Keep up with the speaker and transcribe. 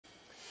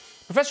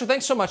Professor,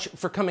 thanks so much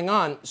for coming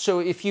on. So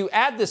if you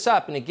add this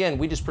up, and again,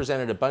 we just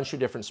presented a bunch of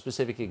different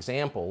specific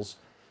examples.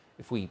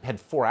 If we had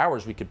 4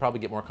 hours, we could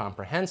probably get more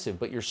comprehensive,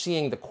 but you're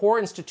seeing the core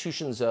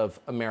institutions of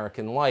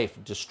American life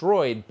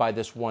destroyed by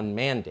this one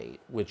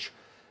mandate, which,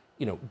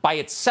 you know, by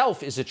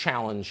itself is a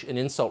challenge, an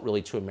insult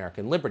really to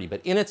American liberty.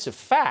 But in its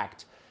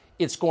effect,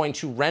 it's going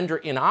to render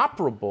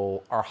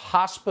inoperable our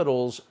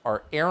hospitals,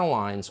 our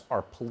airlines,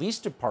 our police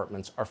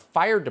departments, our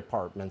fire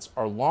departments,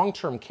 our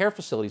long-term care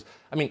facilities.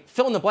 I mean,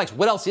 fill in the blanks.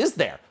 What else is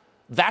there?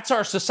 That's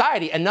our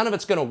society, and none of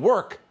it's going to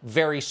work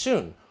very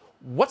soon.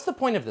 What's the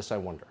point of this, I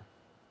wonder?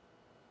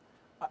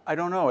 I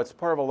don't know. It's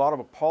part of a lot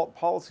of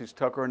policies,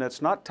 Tucker, and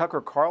it's not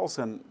Tucker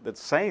Carlson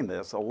that's saying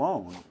this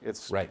alone.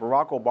 It's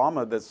Barack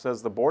Obama that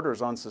says the border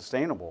is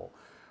unsustainable,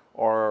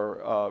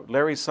 or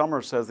Larry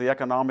Summers says the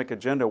economic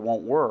agenda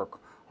won't work.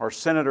 Our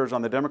senators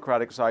on the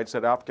Democratic side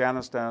said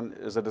Afghanistan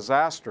is a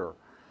disaster.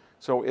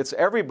 So it's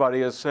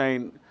everybody is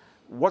saying,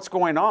 what's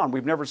going on?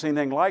 We've never seen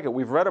anything like it.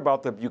 We've read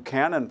about the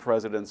Buchanan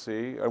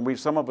presidency, and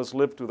some of us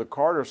lived through the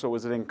Carter, so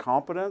is it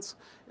incompetence,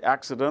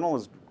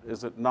 accidental?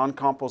 Is it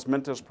non-compos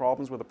mentis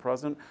problems with the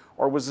president?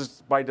 Or was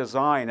this by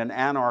design, an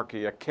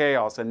anarchy, a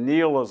chaos, a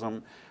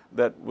nihilism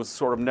that was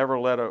sort of never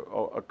let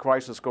a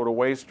crisis go to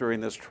waste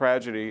during this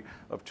tragedy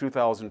of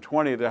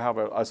 2020, to have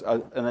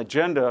an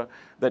agenda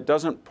that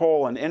doesn't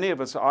pull in any of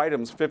its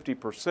items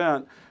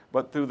 50%,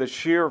 but through the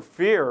sheer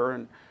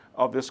fear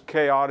of this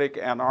chaotic,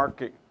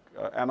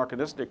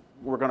 anarchistic,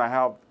 we're going to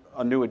have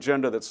a new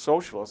agenda that's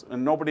socialist,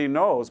 and nobody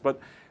knows. But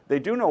they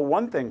do know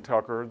one thing,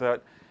 Tucker,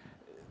 that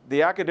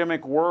the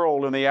academic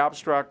world and the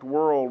abstract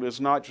world is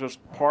not just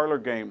parlor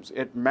games.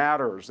 It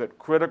matters. That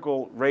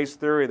critical race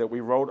theory that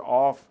we wrote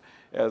off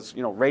as,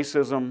 you know,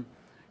 racism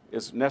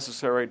is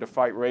necessary to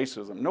fight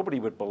racism. Nobody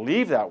would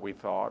believe that, we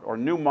thought. Or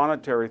new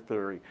monetary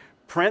theory.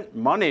 Print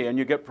money and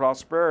you get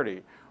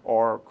prosperity.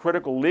 Or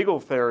critical legal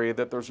theory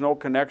that there's no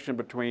connection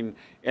between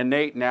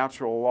innate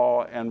natural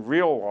law and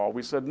real law.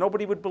 We said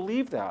nobody would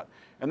believe that.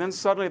 And then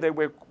suddenly they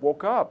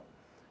woke up,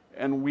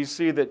 and we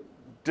see that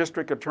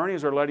district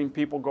attorneys are letting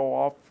people go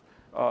off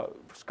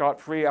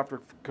scot-free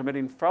after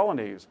committing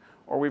felonies.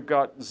 Or we've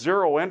got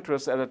zero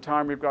interest at a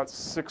time we've got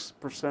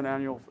 6%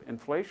 annual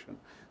inflation.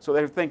 So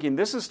they're thinking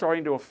this is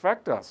starting to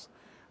affect us.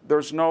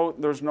 There's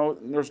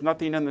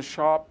nothing in the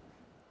shop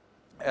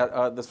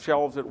at the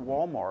shelves at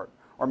Walmart.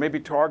 Or maybe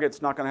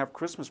Target's not going to have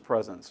Christmas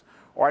presents.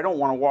 Or I don't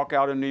want to walk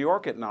out in New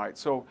York at night.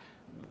 So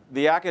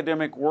the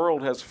academic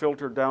world has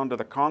filtered down to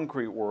the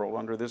concrete world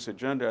under this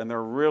agenda, and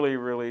they're really,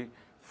 really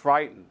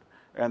frightened.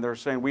 And they're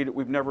saying,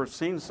 we've never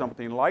seen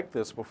something like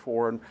this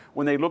before. And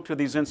when they look to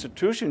these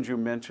institutions you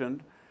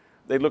mentioned,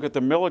 they look at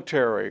the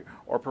military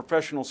or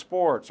professional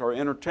sports or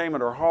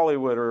entertainment or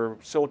Hollywood or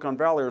Silicon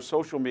Valley or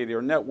social media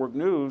or network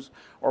news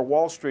or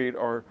Wall Street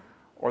or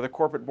the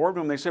corporate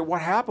boardroom. They say,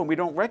 what happened? We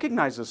don't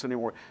recognize this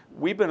anymore.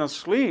 We've been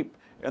asleep,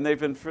 and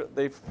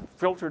they've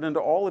filtered into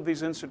all of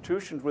these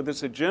institutions with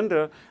this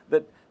agenda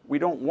that we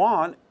don't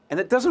want, and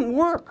it doesn't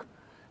work.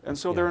 And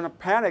so they're in a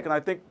panic. And I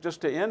think,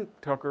 just to end,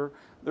 Tucker,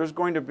 there's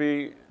going to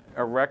be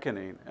a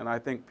reckoning. And I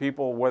think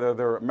people, whether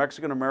they're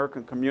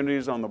Mexican-American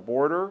communities on the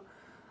border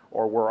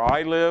or where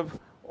I live,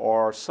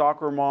 or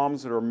soccer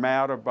moms that are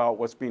mad about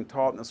what's being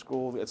taught in the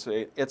school,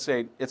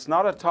 it's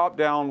not a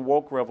top-down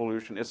woke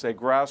revolution. It's a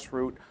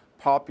grassroots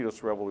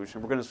populist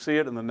revolution. We're going to see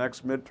it in the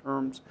next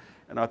midterms,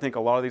 and I think a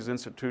lot of these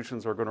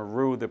institutions are going to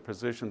rue the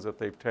positions that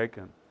they've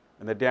taken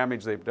and the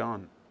damage they've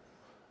done.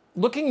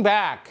 Looking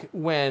back,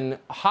 when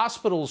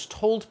hospitals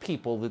told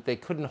people that they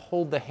couldn't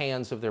hold the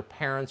hands of their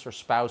parents or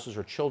spouses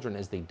or children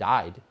as they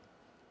died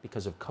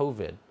because of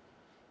COVID,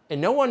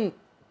 and no one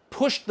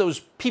pushed those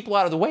people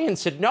out of the way and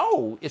said,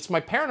 no, it's my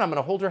parent, I'm going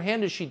to hold her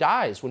hand as she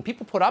dies. When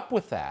people put up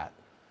with that,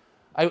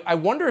 I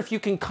wonder if you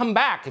can come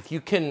back, if you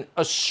can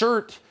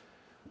assert,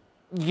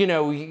 you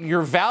know,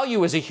 your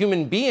value as a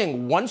human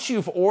being once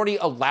you've already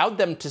allowed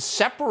them to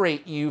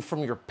separate you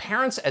from your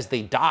parents as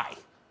they die.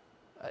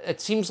 It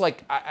seems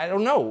like, I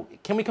don't know,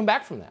 can we come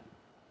back from that?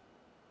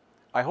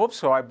 I hope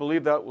so. I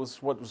believe that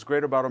was what was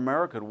great about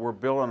America. We're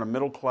built on a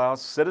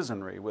middle-class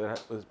citizenry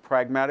with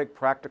pragmatic,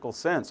 practical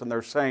sense. And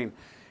they're saying,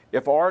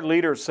 if our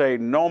leaders say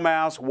no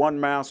mask, one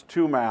mask,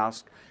 two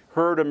masks,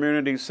 herd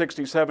immunity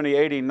 60, 70,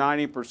 80,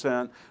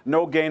 90%,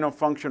 no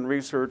gain-of-function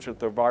research at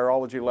the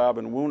virology lab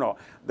in Wuhan,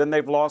 then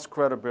they've lost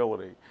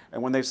credibility.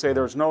 And when they say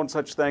there's no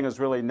such thing as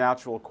really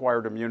natural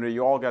acquired immunity,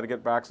 you all got to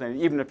get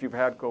vaccinated, even if you've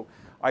had COVID,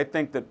 I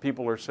think that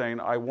people are saying,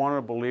 I want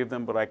to believe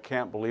them, but I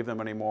can't believe them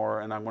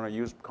anymore, and I'm going to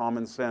use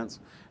common sense.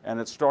 And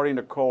it's starting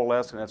to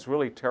coalesce, and it's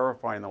really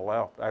terrifying the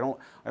left. I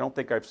don't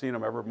think I've seen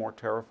them ever more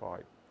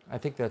terrified. I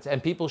think that's,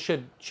 and people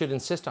should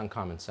insist on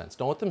common sense.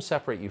 Don't let them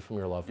separate you from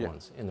your loved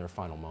ones in their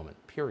final moment,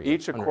 period.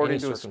 Each according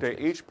to a state,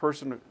 each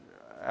person,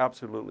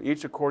 absolutely,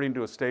 each according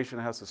to a station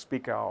has to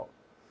speak out.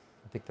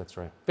 I think that's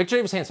right. Victor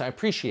Davis Hanson, I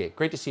appreciate it.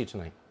 Great to see you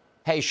tonight.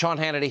 Hey, Sean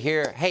Hannity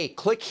here. Hey,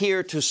 click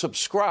here to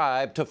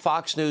subscribe to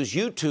Fox News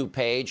YouTube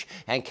page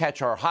and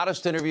catch our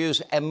hottest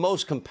interviews and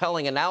most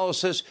compelling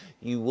analysis.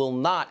 You will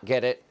not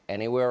get it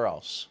anywhere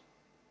else.